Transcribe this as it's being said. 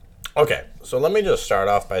Okay, so let me just start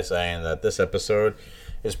off by saying that this episode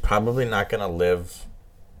is probably not going to live.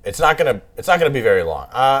 It's not gonna be very long.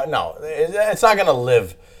 No, it's not gonna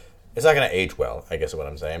live. It's not gonna age well. I guess is what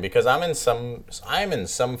I'm saying, because I'm in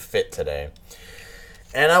some fit today,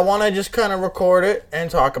 and I want to just kind of record it and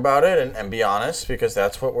talk about it and be honest, because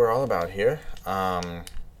that's what we're all about here.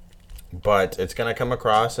 But it's gonna come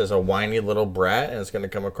across as a whiny little brat, and it's gonna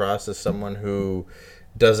come across as someone who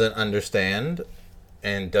doesn't understand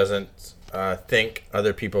and doesn't think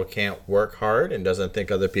other people can't work hard and doesn't think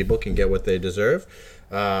other people can get what they deserve.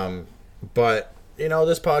 But,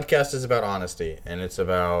 this podcast is about honesty, and it's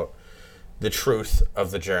about the truth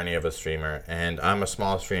of the journey of a streamer. And I'm a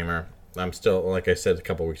small streamer. I'm still, like I said a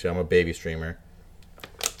couple weeks ago, I'm a baby streamer.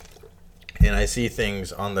 And I see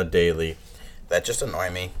things on the daily that just annoy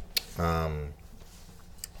me. And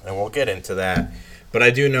we'll get into that. But I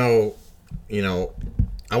do know,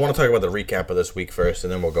 I want to talk about the recap of this week first,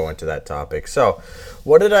 and then we'll go into that topic. So,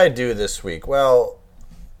 what did I do this week? Well,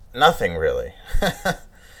 nothing really.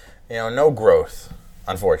 No growth,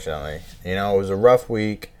 unfortunately. It was a rough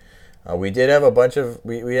week. We did have a bunch of,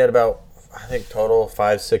 we had about, I think, total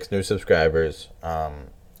 5-6 new subscribers,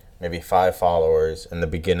 maybe 5 followers in the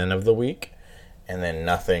beginning of the week, and then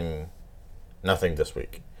nothing this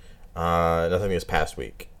week. Nothing this past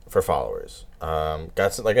week for followers.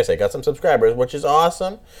 Like I said, got some subscribers, which is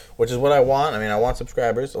awesome, which is what I want. I mean, I want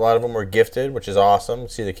subscribers. A lot of them were gifted, which is awesome.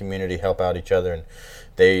 See the community help out each other, and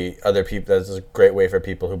other people. That's a great way for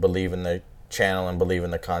people who believe in the channel and believe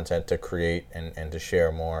in the content to create and to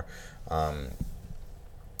share more. And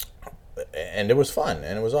it was fun,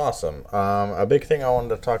 and it was awesome. A big thing I wanted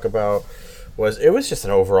to talk about was it was just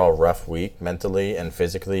an overall rough week, mentally and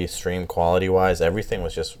physically, stream quality wise. Everything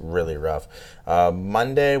was just really rough.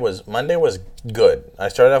 Monday was good. I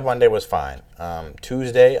started off Monday was fine.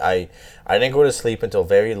 Tuesday I didn't go to sleep until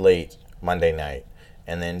very late Monday night,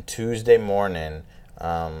 and then Tuesday morning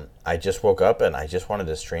I just woke up and I just wanted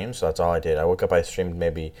to stream, so that's all I did. I woke up, I streamed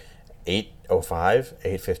maybe 8:05,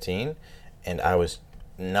 8:15, and I was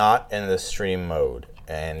not in the stream mode,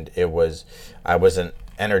 and I wasn't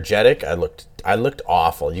energetic. I looked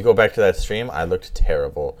awful. You go back to that stream, I looked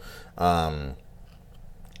terrible. The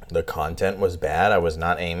content was bad. I was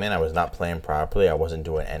not aiming. I was not playing properly. I wasn't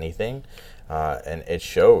doing anything, and it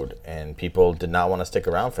showed. And people did not want to stick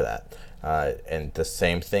around for that. And the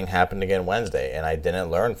same thing happened again Wednesday, and I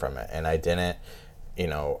didn't learn from it, and I didn't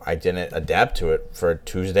adapt to it for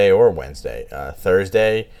Tuesday or Wednesday.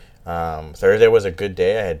 Thursday was a good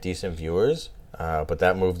day. I had decent viewers. But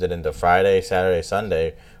that moved it into Friday, Saturday,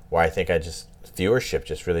 Sunday, where I think viewership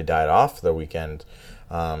just really died off the weekend.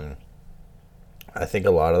 I think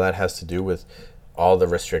a lot of that has to do with all the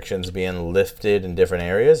restrictions being lifted in different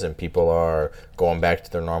areas, and people are going back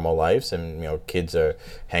to their normal lives, and kids are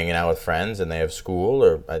hanging out with friends, and they have school,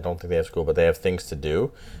 or I don't think they have school, but they have things to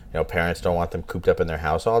do. Parents don't want them cooped up in their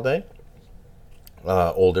house all day.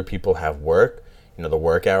 Older people have work. The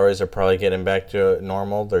work hours are probably getting back to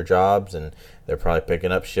normal, their jobs, and they're probably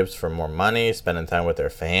picking up shifts for more money, spending time with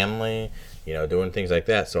their family, doing things like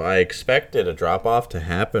that. So I expected a drop-off to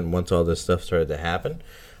happen once all this stuff started to happen.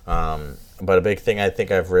 But a big thing I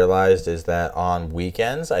think I've realized is that on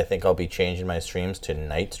weekends, I think I'll be changing my streams to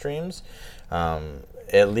night streams,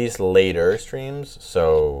 at least later streams.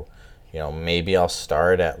 So, maybe I'll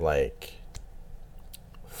start at like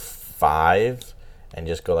 5 and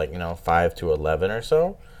just go 5 to 11 or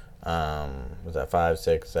so. Was that 5,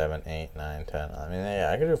 6, 7, 8, 9, 10? I mean,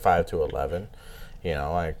 yeah, I could do 5 to 11.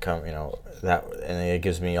 I come, that, and it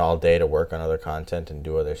gives me all day to work on other content and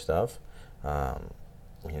do other stuff.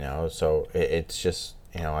 So it's just,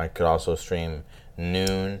 I could also stream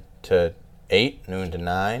noon to 8, noon to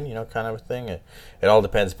 9, kind of a thing. It all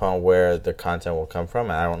depends upon where the content will come from.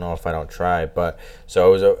 I don't know if I don't try, but so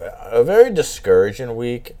it was a very discouraging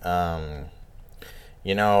week.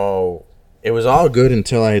 It was all good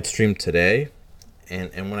until I had streamed today.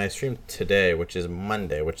 And when I streamed today, which is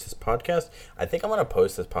Monday, which this podcast, I think I'm going to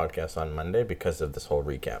post this podcast on Monday because of this whole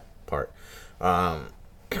recap part.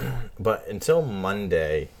 But until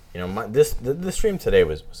Monday, the stream today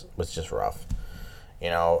was just rough.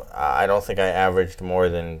 I don't think I averaged more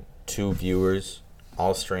than 2 viewers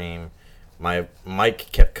all stream. My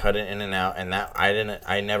mic kept cutting in and out, and that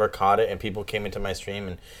I never caught it, and people came into my stream,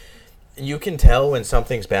 and you can tell when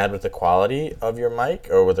something's bad with the quality of your mic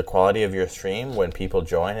or with the quality of your stream when people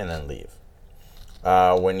join and then leave.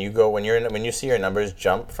 When you see your numbers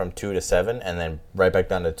jump from 2 to 7 and then right back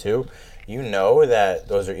down to 2, you know that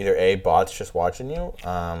those are either bots just watching you,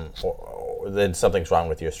 or then something's wrong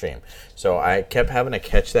with your stream. So I kept having to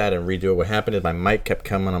catch that and redo it. What happened is my mic kept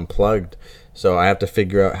coming unplugged So I have to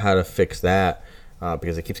figure out how to fix that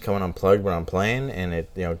because it keeps coming unplugged when I'm playing, and it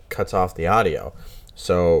cuts off the audio.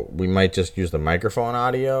 So we might just use the microphone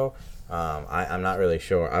audio. I'm not really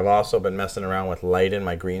sure. I've also been messing around with light in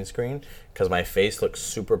my green screen because my face looks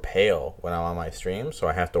super pale when I'm on my stream, so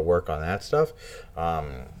I have to work on that stuff.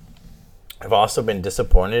 I've also been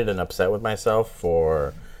disappointed and upset with myself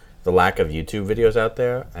for the lack of YouTube videos out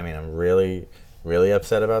there. I mean, I'm really, really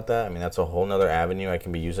upset about that. I mean, that's a whole nother avenue I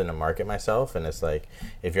can be using to market myself. And it's like,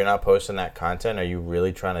 if you're not posting that content, are you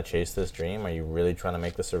really trying to chase this dream? Are you really trying to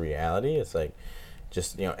make this a reality? It's like,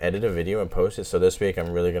 just edit a video and post it. So this week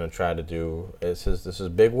I'm really gonna try to do this is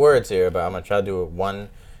big words here, but I'm gonna try to do one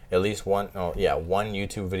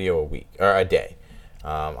YouTube video a week or a day.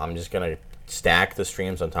 I'm just gonna stack the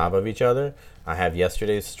streams on top of each other. I have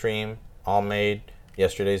yesterday's stream all made,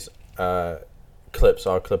 yesterday's clips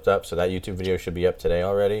all clipped up, so that YouTube video should be up today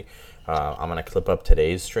already. I'm gonna clip up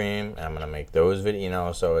today's stream, and I'm gonna make those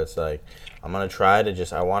videos. So it's like I'm gonna try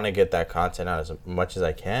to I want to get that content out as much as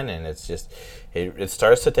I can, and it's just it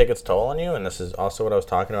starts to take its toll on you. And this is also what I was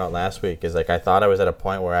talking about last week. Is like I thought I was at a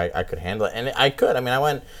point where I could handle it, and I could. I mean, I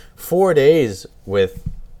went 4 days with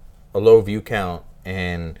a low view count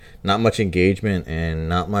and not much engagement and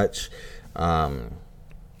not much, not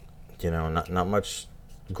much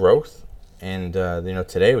growth. And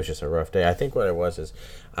today was just a rough day. I think what it was is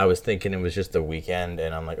I was thinking it was just the weekend,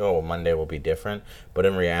 and I'm like, oh, well, Monday will be different. But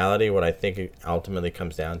in reality, what I think it ultimately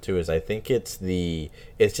comes down to is I think it's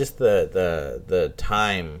just the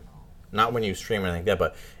time, not when you stream or anything like that,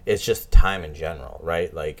 but it's just time in general,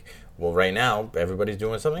 right? Like, well, right now everybody's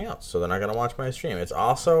doing something else, so they're not gonna watch my stream. It's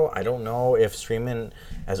also, I don't know if streaming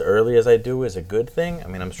as early as I do is a good thing. I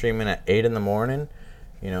mean, I'm streaming at 8 in the morning.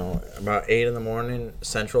 About 8 in the morning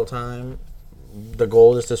Central Time. The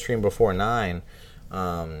goal is to stream before 9,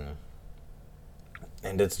 and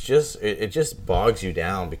it's just it just bogs you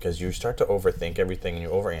down because you start to overthink everything and you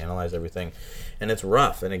overanalyze everything, and it's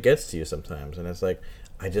rough and it gets to you sometimes. And it's like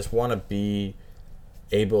I just want to be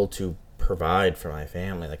able to provide for my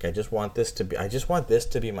family. Like I just want this to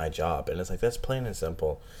be my job, and it's like that's plain and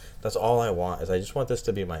simple. That's all I want is I just want this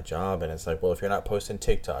to be my job. And it's like, well, if you're not posting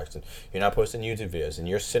TikToks and you're not posting YouTube videos and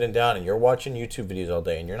you're sitting down and you're watching YouTube videos all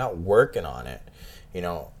day and you're not working on it,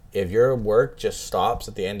 if your work just stops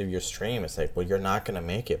at the end of your stream, it's like, well, you're not going to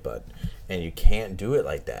make it, bud. And you can't do it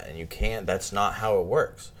like that. And that's not how it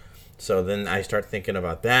works. So then I start thinking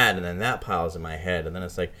about that, and then that piles in my head. And then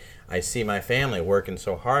it's like, I see my family working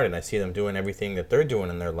so hard, and I see them doing everything that they're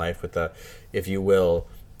doing in their life with a, if you will,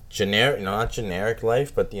 generic, not generic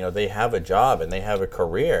life, but they have a job and they have a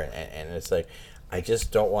career, and it's like I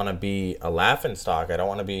just don't want to be a laughingstock. I don't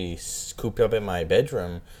want to be cooped up in my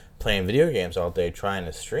bedroom playing video games all day trying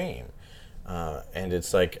to stream, and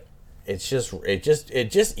it's like it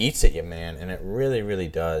just eats at you, man, and it really, really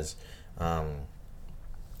does. And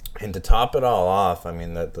to top it all off, I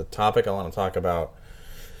mean, the topic I want to talk about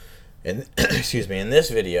in in this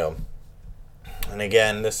video. And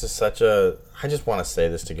again, this is I just want to say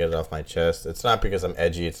this to get it off my chest. It's not because I'm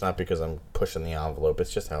edgy. It's not because I'm pushing the envelope.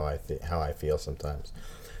 It's just how I feel sometimes.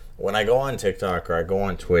 When I go on TikTok or I go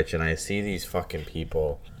on Twitch and I see these fucking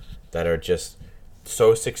people that are just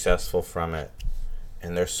so successful from it,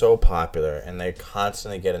 and they're so popular, and they're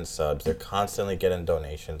constantly getting subs, they're constantly getting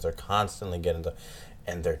donations, they're constantly getting,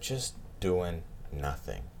 and they're just doing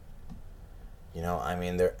nothing. I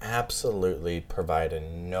mean, they're absolutely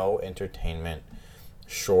providing no entertainment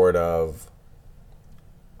short of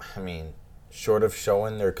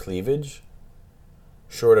showing their cleavage,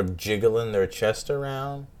 short of jiggling their chest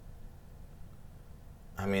around.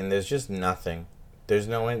 I mean, there's just nothing. There's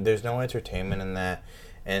no entertainment in that.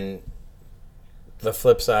 And the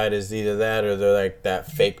flip side is either that or they're like that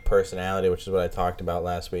fake personality, which is what I talked about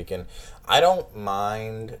last week. And I don't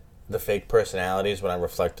mind the fake personalities when I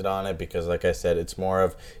reflected on it, because like I said, it's more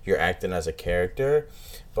of you're acting as a character.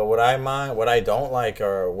 But what I don't like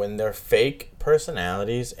are when they're fake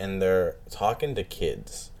personalities and they're talking to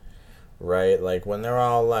kids, right? Like when they're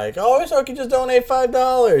all like, oh, so I can just donate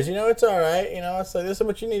 $5, it's all right, it's like, this is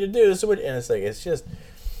what you need to do, and it's like, it's just,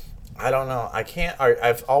 I don't know,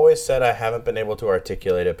 I've always said I haven't been able to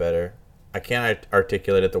articulate it better. I can't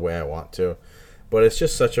articulate it the way I want to, but it's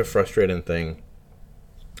just such a frustrating thing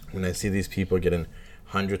when I see these people getting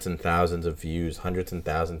hundreds and thousands of views, hundreds and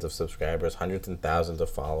thousands of subscribers, hundreds and thousands of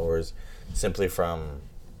followers, simply from,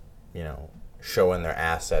 showing their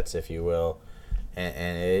assets, if you will.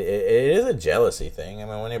 And it is a jealousy thing. I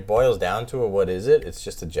mean, when it boils down to it, what is it? It's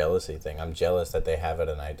just a jealousy thing. I'm jealous that they have it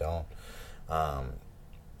and I don't.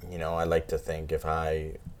 I like to think if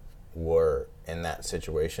I were in that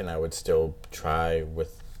situation, I would still try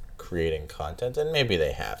with creating content, and maybe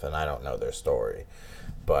they have, and I don't know their story.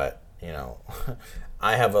 But,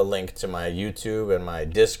 I have a link to my YouTube and my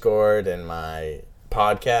Discord and my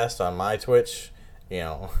podcast on my Twitch.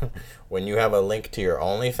 When you have a link to your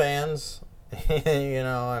OnlyFans,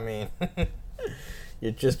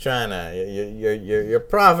 you're just trying to, you're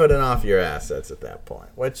profiting off your assets at that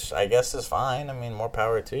point, which I guess is fine. More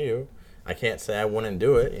power to you. I can't say I wouldn't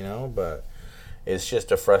do it, but it's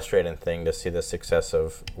just a frustrating thing to see the success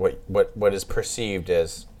of what is perceived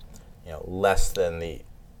as, less than the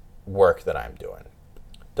work that I'm doing.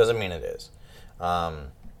 Doesn't mean it is.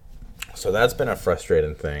 So that's been a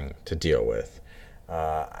frustrating thing to deal with.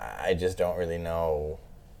 I just don't really know.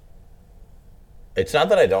 It's not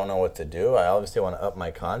that I don't know what to do. I obviously want to up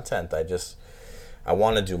my content. I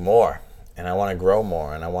want to do more, and I want to grow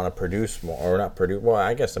more, and I want to produce more, or not produce. Well,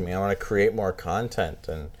 I want to create more content,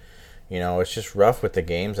 and it's just rough with the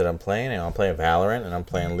games that I'm playing. I'm playing Valorant, and I'm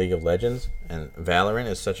playing League of Legends, and Valorant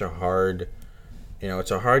is such a hard.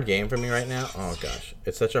 It's a hard game for me right now. Oh gosh,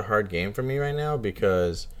 it's such a hard game for me right now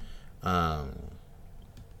because,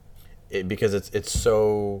 it's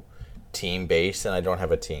so team based, and I don't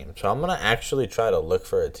have a team. So I'm gonna actually try to look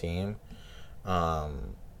for a team.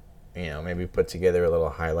 Maybe put together a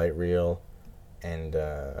little highlight reel, and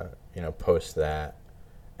post that,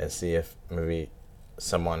 and see if maybe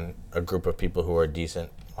a group of people who are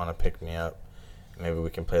decent want to pick me up. Maybe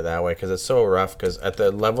we can play that way, because it's so rough. Because at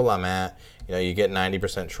the level I'm at, you get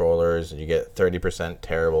 90% trollers, and you get 30%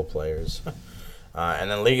 terrible players.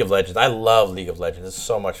 And then League of Legends, I love League of Legends. It's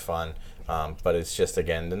so much fun. But it's just,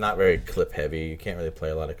 again, they're not very clip heavy. You can't really play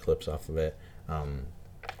a lot of clips off of it.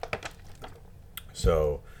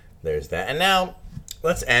 So there's that. And now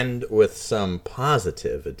let's end with some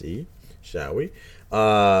positivity, shall we?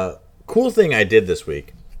 Cool thing I did this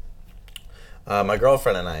week. My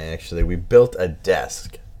girlfriend and I, we built a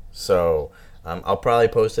desk. So I'll probably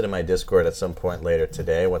post it in my Discord at some point later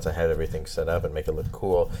today once I have everything set up and make it look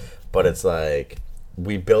cool. But it's like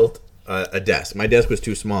we built a desk. My desk was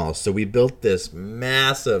too small, so we built this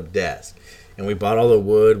massive desk. And we bought all the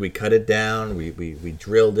wood, we cut it down, we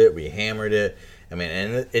drilled it, we hammered it. And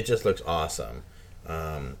it just looks awesome.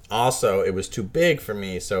 Also, it was too big for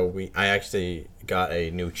me, so I actually got a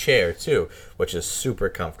new chair too, which is super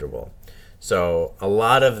comfortable. So a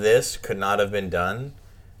lot of this could not have been done.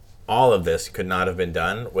 All of this could not have been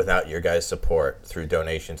done without your guys' support through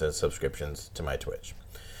donations and subscriptions to my Twitch.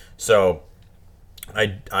 So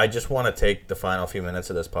I just want to take the final few minutes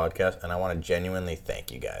of this podcast, and I want to genuinely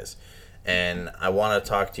thank you guys. And I want to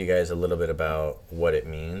talk to you guys a little bit about what it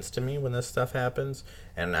means to me when this stuff happens.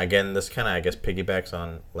 And again, this kind of, I guess, piggybacks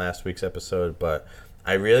on last week's episode, but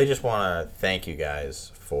I really just want to thank you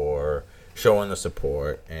guys for showing the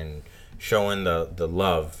support and showing the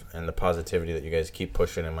love and the positivity that you guys keep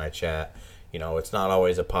pushing in my chat. It's not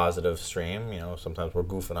always a positive stream. Sometimes we're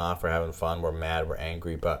goofing off, we're having fun, we're mad, we're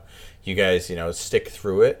angry, but you guys, stick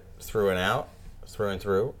through it, through and out, through and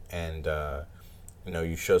through, and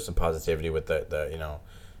you show some positivity with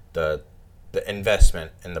the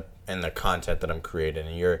investment in the content that I'm creating,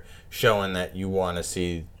 and you're showing that you want to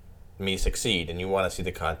see me succeed and you want to see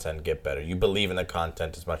the content get better. You believe in the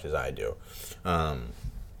content as much as I do,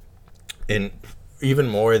 and even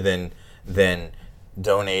more than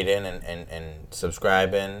donating and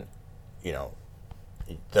subscribing.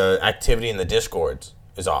 The activity in the Discords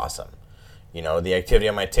is awesome. The activity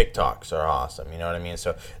on my TikToks are awesome. You know what I mean?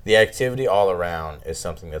 So the activity all around is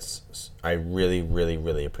something I really, really,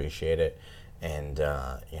 really appreciate it. And,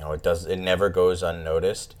 it never goes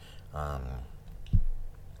unnoticed.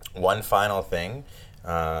 One final thing,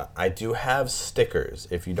 I do have stickers.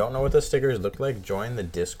 If you don't know what the stickers look like, join the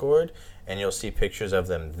Discord and you'll see pictures of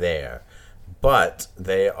them there. But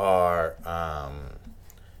they are,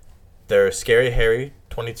 they're Scary Harry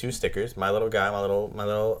 22 stickers. My little guy, my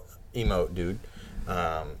little emote dude,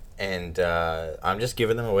 and I'm just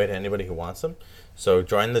giving them away to anybody who wants them. So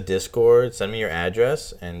join the Discord, send me your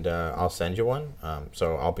address, and I'll send you one.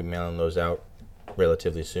 So I'll be mailing those out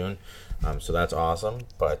relatively soon. So that's awesome.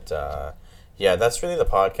 But that's really the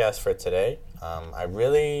podcast for today. I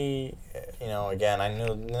really, again, I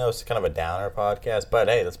know it's kind of a downer podcast, but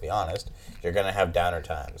hey, let's be honest, you're gonna have downer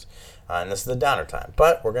times, and this is the downer time.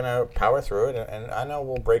 But we're gonna power through it, and I know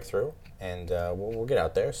we'll break through. And we'll get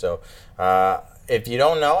out there. So if you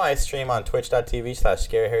don't know, I stream on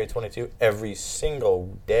twitch.tv/scaryharry22 every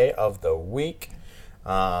single day of the week.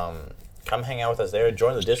 Come hang out with us there.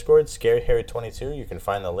 Join the Discord, scaryharry22. You can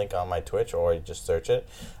find the link on my Twitch, or you just search it.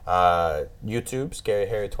 YouTube,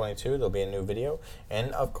 scaryharry22. There'll be a new video.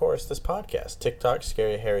 And, of course, this podcast, TikTok,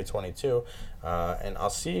 scaryharry22. And I'll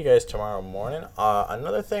see you guys tomorrow morning.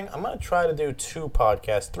 Another thing, I'm going to try to do 3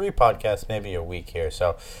 podcasts, maybe a week here.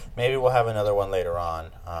 So maybe we'll have another one later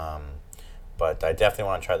on. But I definitely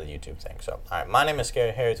want to try the YouTube thing. So, all right, my name is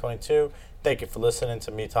Scary Harry 22. Thank you for listening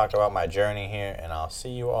to me talk about my journey here, and I'll see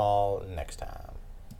you all next time.